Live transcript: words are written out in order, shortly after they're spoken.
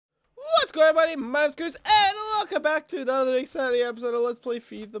What's going on, everybody? My name's Chris, and welcome back to another exciting episode of Let's Play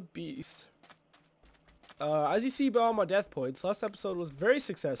Feed the Beast. As you see by all my death points, last episode was very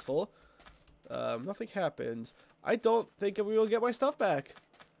successful. Nothing happened. I don't think we will get my stuff back.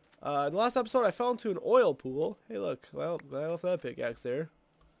 In the last episode, I fell into an oil pool. Hey, look. Well, I left that pickaxe there.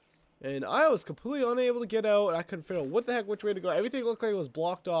 And I was completely unable to get out. I couldn't figure out what the heck, which way to go. Everything looked like it was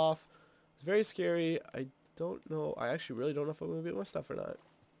blocked off. It was very scary. I don't know. I actually really don't know if I'm going to get my stuff or not.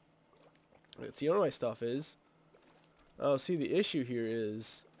 Let's see what my stuff is. Oh, see, the issue here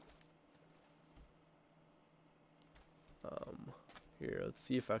is... here, let's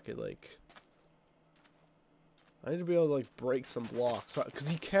see if I could, like... I need to be able to, like, break some blocks. Because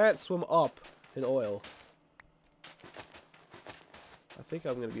you can't swim up in oil. I think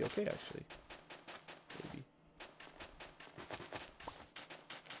I'm going to be okay, actually. Maybe.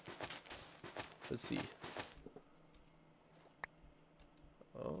 Let's see.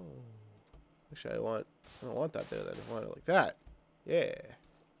 Oh. Actually, I don't want that there then. I want it like that. Yeah.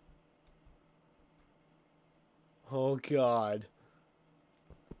 Oh god.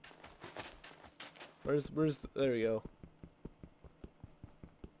 There we go.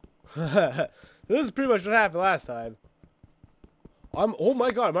 This is pretty much what happened last time. Oh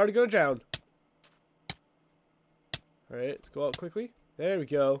my god, I'm already gonna drown. Alright, let's go out quickly. There we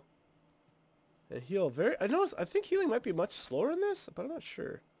go. And heal I think healing might be much slower in this, but I'm not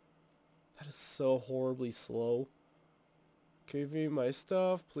sure. That is so horribly slow. Give me my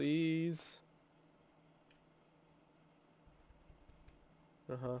stuff, please.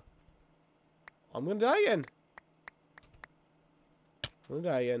 I'm gonna die again.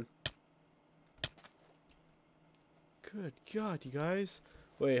 Good God, you guys.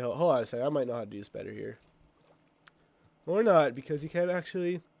 Wait, hold on a second. I might know how to do this better here. Or not, because you can't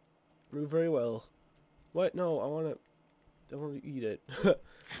actually move very well. What? No, I want to eat it.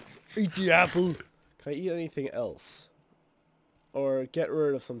 Eat the apple. Can I eat anything else? Or get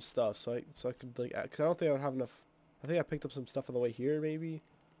rid of some stuff so I could, like, because I don't think I would have enough. I think I picked up some stuff on the way here, maybe.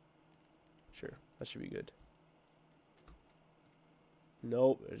 Sure, that should be good.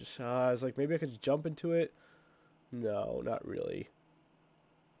 Nope. I was like, maybe I could just jump into it. No, not really.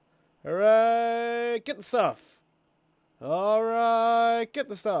 Alright, get the stuff. Alright, get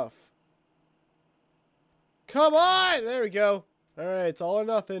the stuff. Come on! There we go. Alright, it's all or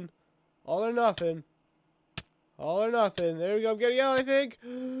nothing. All or nothing. All or nothing. There we go. I'm getting out, I think.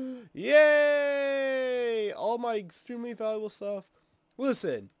 Yay! All my extremely valuable stuff.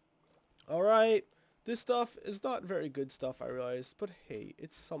 Listen. Alright. This stuff is not very good stuff, I realize. But hey,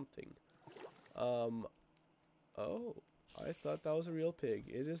 it's something. Oh. I thought that was a real pig.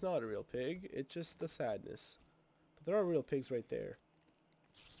 It is not a real pig. It's just the sadness. But there are real pigs right there.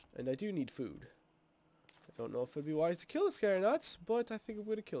 And I do need food. I don't know if it'd be wise to kill this guy or not, but I think I'm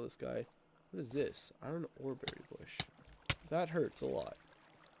going to kill this guy. What is this? Iron oreberry bush. That hurts a lot.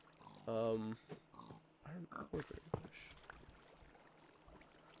 Iron oreberry bush.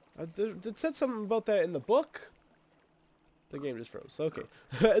 It said something about that in the book. The game just froze. Okay.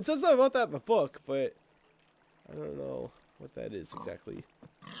 It says something about that in the book, but I don't know what that is exactly.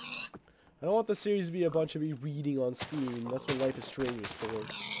 I don't want the series to be a bunch of me reading on screen. That's what Life is Strange is for.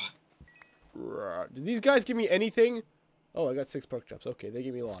 Did these guys give me anything? Oh, I got 6 pork chops. Okay, they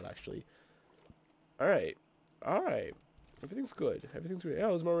gave me a lot, actually. Alright. Alright. Everything's good. Everything's great. Oh,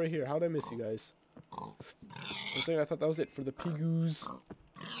 there's more right here. How did I miss you guys? I thought that was it for the pigoos.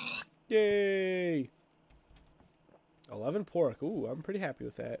 Yay! 11 pork. Ooh, I'm pretty happy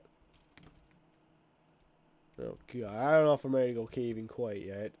with that. Oh, God. I don't know if I'm ready to go caving quite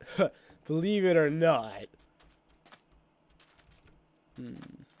yet. Believe it or not.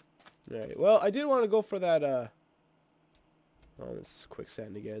 Alright, well, I did want to go for that, oh, this is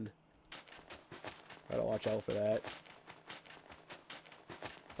quicksand again. Gotta watch out for that.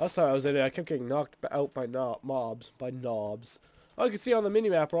 Last time I was in it, I kept getting knocked out by mobs. Oh, you can see on the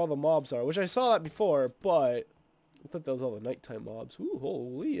minimap where all the mobs are, which I saw that before, but I thought that was all the nighttime mobs. Ooh,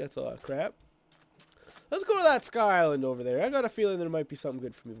 holy, that's a lot of crap. Let's go to that Sky Island over there. I got a feeling there might be something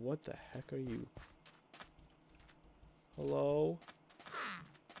good for me. What the heck are you? Hello?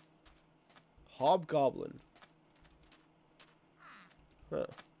 Hobgoblin. Huh.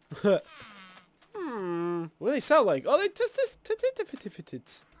 What do they sound like? Oh, they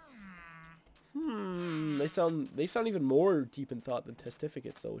they sound even more deep in thought than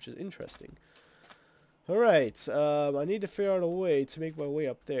testificates, though, which is interesting. Alright, I need to figure out a way to make my way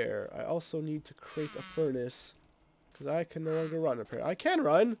up there. I also need to create a furnace, because I can no longer run. I can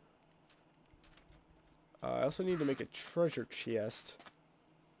run! I also need to make a treasure chest.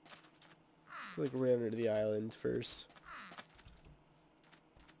 I feel like we're under the island first.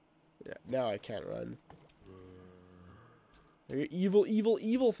 Yeah, now I can't run. They're evil, evil,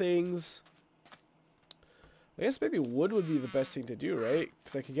 evil things. I guess maybe wood would be the best thing to do, right?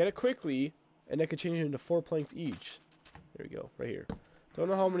 Because I could get it quickly, and I could change it into 4 planks each. There we go, right here. Don't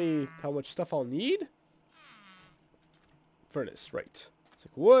know how much stuff I'll need. Furnace, right. It's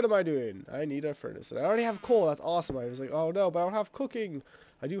like, what am I doing? I need a furnace. And I already have coal. That's awesome. I was like, oh no, but I don't have cooking.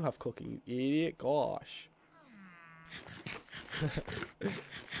 I do have cooking, you idiot. Gosh.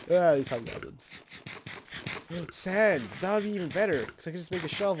 Ah, these hobgoblins. Sand. That would be even better. Because I could just make a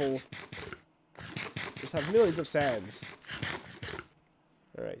shovel. Just have millions of sands.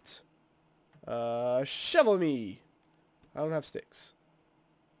 Alright. Shovel me. I don't have sticks.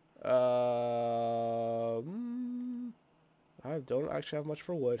 I don't actually have much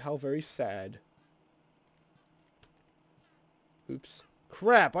for wood. How very sad. Oops.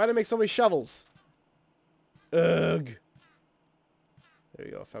 Crap, I had to make so many shovels. Ugh. There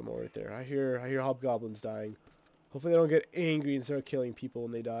you go, I found more right there. I hear hobgoblins dying. Hopefully they don't get angry and start killing people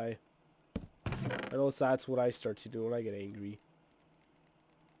when they die. I know that's what I start to do when I get angry.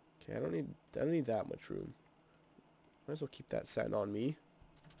 Okay, I don't need that much room. Might as well keep that sand on me.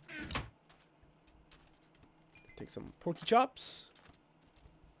 Take some porky chops.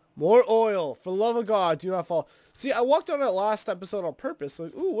 More oil. For the love of God, do not fall. See, I walked on that last episode on purpose.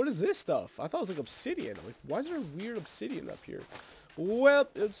 Like, ooh, what is this stuff? I thought it was like obsidian. I'm like, why is there a weird obsidian up here? Well,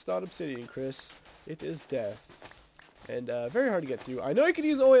 it's not obsidian, Chris. It is death. And very hard to get through. I know you can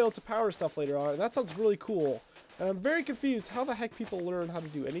use oil to power stuff later on, and that sounds really cool. And I'm very confused how the heck people learn how to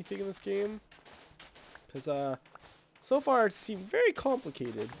do anything in this game. Because, so far it seemed very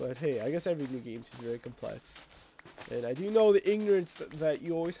complicated. But hey, I guess every new game seems very complex. And I do know the ignorance that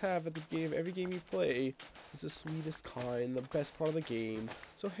you always have at the beginning of every game you play is the sweetest kind, the best part of the game.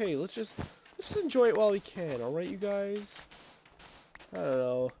 So hey, let's just enjoy it while we can, alright you guys? I don't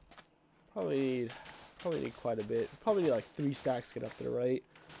know. Probably need quite a bit. Probably need like 3 stacks to get up there, right?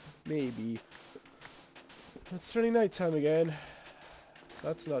 Maybe. It's turning nighttime again.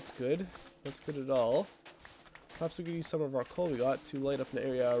 That's not good. That's good at all. Perhaps we could use some of our coal we got to light up an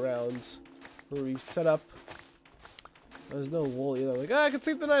area around where we set up. There's no wool either. I'm like, I can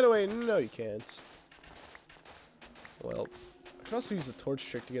sleep the night away. No, you can't. Well, I can also use the torch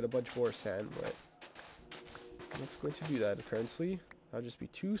trick to get a bunch more sand, but I'm not going to do that, apparently. I'll just be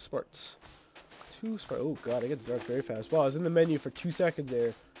too smart. Too smart. Oh, God, it gets dark very fast. Wow, I was in the menu for 2 seconds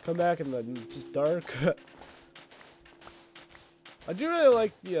there. Come back and then it's just dark. I do really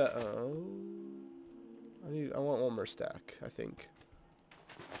like the, I want 1 more stack, I think.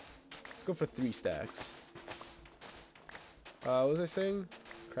 Let's go for 3 stacks. What was I saying?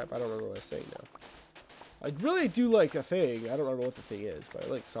 Crap, I don't remember what I was saying now. I really do like a thing. I don't remember what the thing is, but I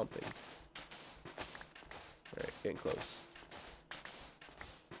like something. Alright, getting close.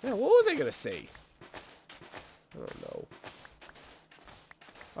 Yeah, what was I gonna say? I don't know.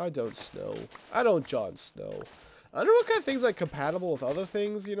 I don't snow. I don't Jon Snow. I don't know what kind of things like compatible with other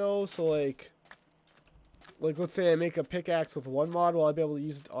things, you know? So like let's say I make a pickaxe with 1 mod, will I be able to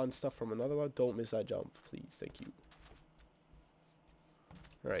use it on stuff from another mod? Don't miss that jump, please. Thank you.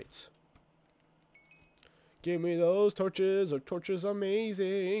 Right. Give me those torches. Our torches are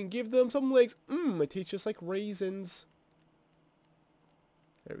amazing. Give them some legs. It tastes just like raisins.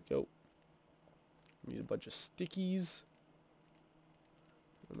 There we go. Need a bunch of stickies.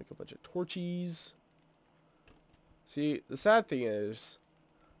 I'll make a bunch of torchies. See, the sad thing is,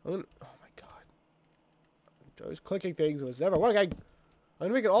 oh my God. I'm always clicking things and it's never working. I'm going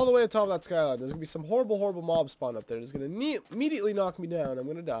to make it all the way to the top of that skyline. There's going to be some horrible, horrible mob spawn up there. It's going to immediately knock me down. I'm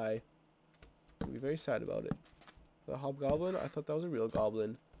going to die. I'll be very sad about it. The hobgoblin? I thought that was a real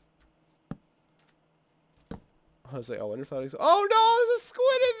goblin. I was like, I wonder if that was... Oh no, there's a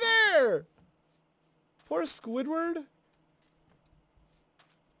squid in there! Poor Squidward.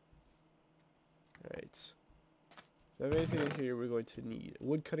 Alright. Do I have anything in here we're going to need? A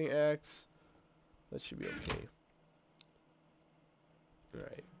wood cutting axe. That should be okay.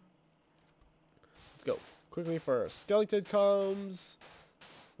 Alright. Let's go. Quickly for a skeleton comes.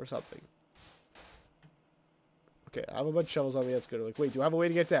 Or something. Okay, I have a bunch of shovels on me. That's good. I'm like, wait, do I have a way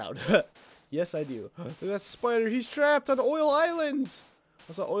to get down? Yes, I do. Look at that spider. He's trapped on Oil Island.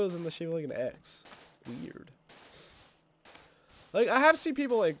 Also, oil's in the shape of like an X. Weird. Like, I have seen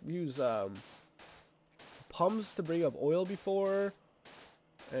people like use pumps to bring up oil before.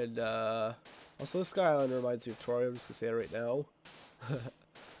 And also this skyline reminds me of Tori. I'm just gonna say it right now.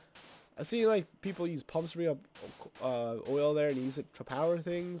 I've seen like people use pumps to bring up oil there and use it to power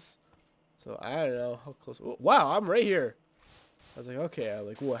things. So I don't know how close. Oh, wow, I'm right here. I was like, okay, I'm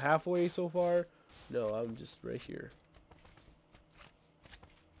like, what, halfway so far? No, I'm just right here.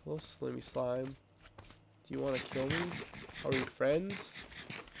 Hello, slimy slime. Do you want to kill me? Are we friends?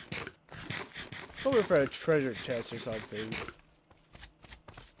 I'm hoping for a treasure chest or something.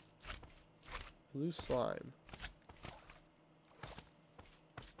 Blue slime.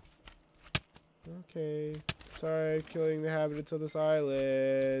 Okay. Sorry, killing the inhabitants of this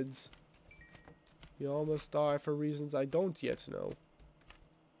island. You all must die for reasons I don't yet know.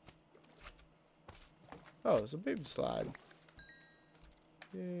 Oh, there's a baby slime.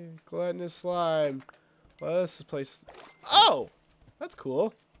 Yay, gelatinous slime. Well, this place... Oh! That's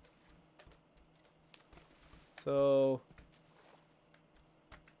cool. So...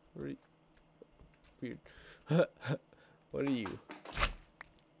 Weird. What are you?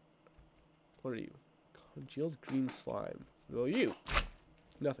 What are you? Congealed green slime. Well, you.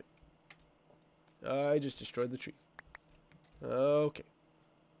 Nothing. I just destroyed the tree. Okay.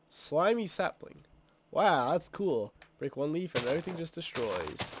 Slimy sapling. Wow, that's cool. Break one leaf and everything just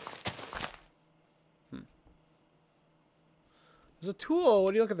destroys. There's a tool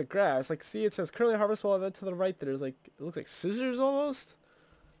when you look at the grass. Like, see, it says currently harvestable, and then to the right there's like, it looks like scissors almost.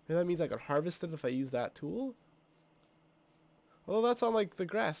 Maybe that means I can harvest it if I use that tool. Although that's on like the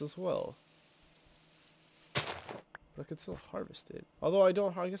grass as well. But I could still harvest it. Although I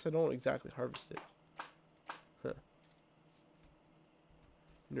guess I don't exactly harvest it. Huh.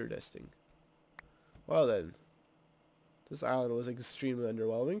 Interesting. Well then. This island was extremely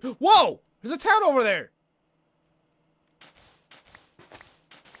underwhelming. Whoa! There's a town over there!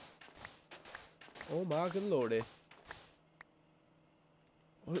 Oh my good lordy.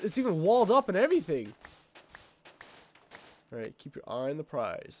 It's even walled up and everything. Alright, keep your eye on the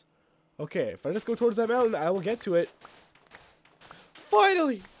prize. Okay, if I just go towards that mountain, I will get to it.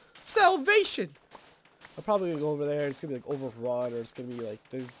 Finally! Salvation! I'm probably gonna go over there, it's gonna be like overrun, or it's gonna be like,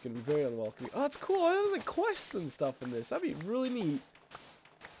 they're gonna be very unwelcoming. Oh, that's cool. There's like quests and stuff in this. That'd be really neat.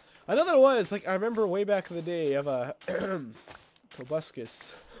 I know there was, like, I remember way back in the day of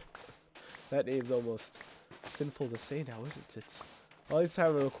Tobuscus. That name's almost sinful to say now, isn't it? Well, at least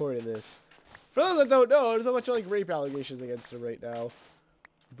I'm recording this. For those that don't know, there's a bunch of like rape allegations against him right now.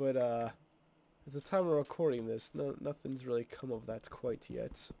 But at the time of recording this, nothing's really come of that quite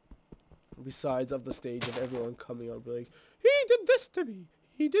yet. Besides of the stage of everyone coming out, be like, he did this to me,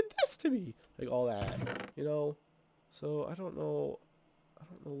 he did this to me, like all that, you know. So I don't know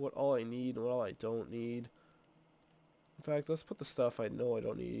what all I need and what all I don't need. In fact, let's put the stuff I know I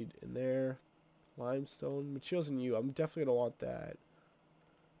don't need in there. Limestone, materials and you. I'm definitely gonna want that.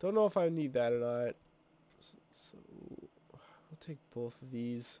 Don't know if I need that or not. So I'll take both of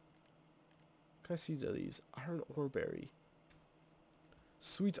these. What kind of seeds are these? Iron ore berry.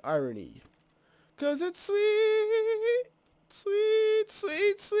 Sweet irony. 'Cause it's sweet, sweet,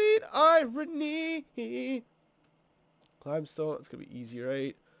 sweet, sweet irony. Limestone, that's gonna be easy,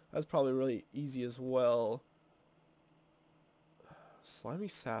 right? That's probably really easy as well. Slimy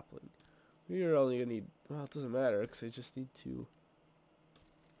sapling. We're only gonna need, well, it doesn't matter because I just need to.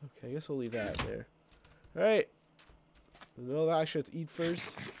 Okay, I guess we'll leave that there. Alright. In the middle of that, actually, let's eat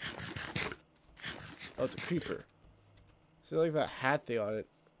first. Oh, it's a creeper. See, like that hat thing on it.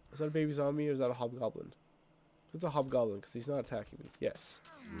 Is that a baby zombie or is that a hobgoblin? It's a hobgoblin because he's not attacking me. Yes.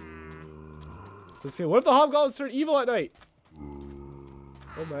 Let's see. What if the hobgoblins turn evil at night?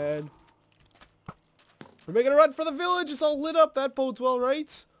 Oh, man. We're making a run for the village. It's all lit up. That bodes well,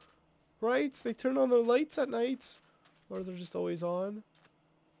 right? Right? They turn on their lights at night. Or they're just always on.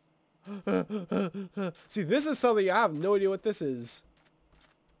 See, this is something I have no idea what this is.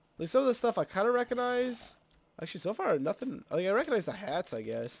 Like, some of the stuff I kind of recognize. Actually, so far, nothing. Like, I recognize the hats, I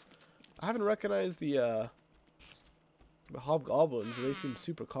guess. I haven't recognized the hobgoblins. They seem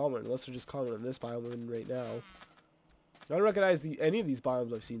super common, unless they're just common in this biome we're in right now. I don't recognize any of these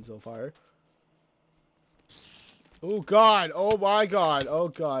biomes I've seen so far. Oh, God. Oh, my God. Oh,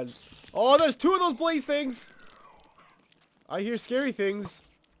 God. Oh, there's two of those blaze things. I hear scary things.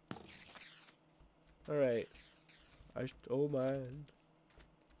 Alright. Oh, man.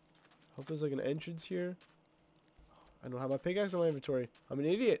 Hope there's, like, an entrance here. I don't have my pickaxe in my inventory. I'm an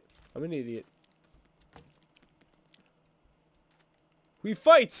idiot. I'm an idiot. We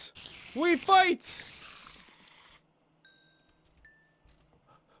fight! We fight!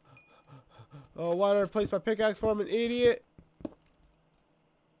 Oh, why did I replace my pickaxe for? I'm an idiot.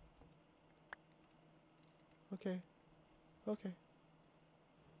 Okay. Okay.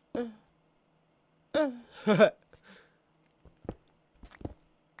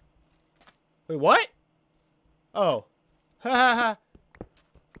 Wait, what? Oh. Ha ha ha.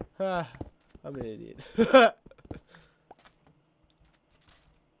 Ha. I'm an idiot.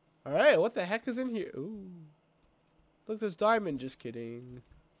 Alright, what the heck is in here? Ooh. Look, there's diamond. Just kidding.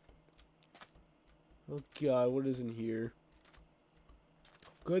 Oh god, what is in here?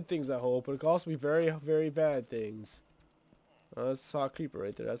 Good things, I hope, but it could also be very, very bad things. I saw a creeper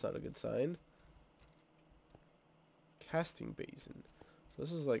right there. That's not a good sign. Casting basin. So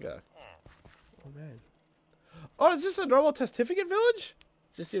this is like a... Oh, man. Oh, is this a normal testificate village?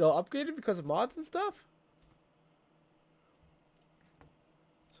 Just, you know, upgraded because of mods and stuff?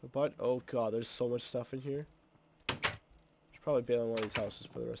 So, but... Oh, God. There's so much stuff in here. Should probably be on one of these houses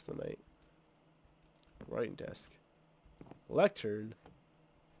for the rest of the night. Writing desk. Lectern.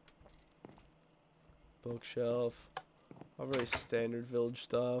 Bookshelf. All very standard village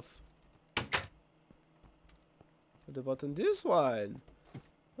stuff. What about in this one?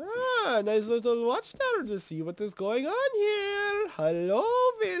 Ah, nice little watchtower to see what is going on here. Hello,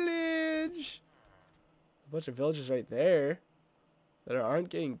 village. A bunch of villages right there that aren't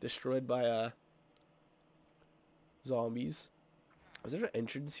getting destroyed by zombies. Was there an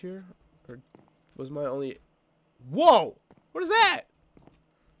entrance here? Or was my only... Whoa! What is that?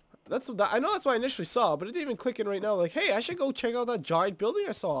 I know that's what I initially saw, but it didn't even click in right now. Like, hey, I should go check out that giant building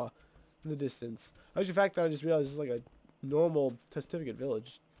I saw in the distance. Actually, the fact that I just realized it's like a normal testificate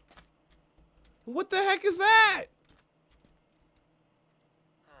village. What the heck is that?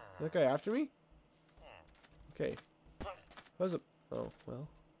 That guy after me? Okay. What's it? Oh, well.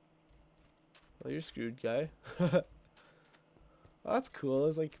 Well, you're screwed, guy. Oh, that's cool.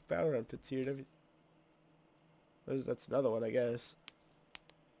 There's like battleground pits here and everything. That's another one, I guess.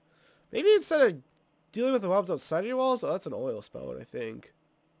 Maybe instead of dealing with the mobs outside of your walls, oh, that's an oil spout, I think.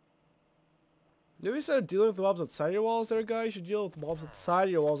 Maybe instead of dealing with the mobs outside your walls there, guys, you should deal with the mobs inside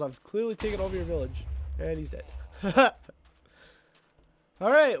your walls. I've clearly taken over your village. And he's dead.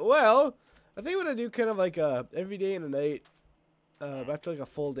 Alright, well, I think I'm going to do kind of like every day and a night. After like a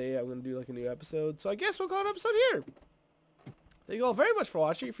full day, I'm going to do like a new episode. So I guess we'll call it an episode here. Thank you all very much for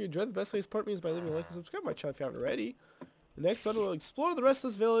watching. If you enjoyed, the best way to support me is by leaving a like and subscribe to my channel if you haven't already. The next one, we'll explore the rest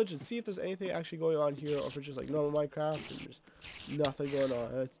of this village and see if there's anything actually going on here, or if it's just like normal Minecraft and there's nothing going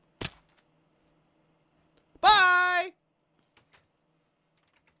on.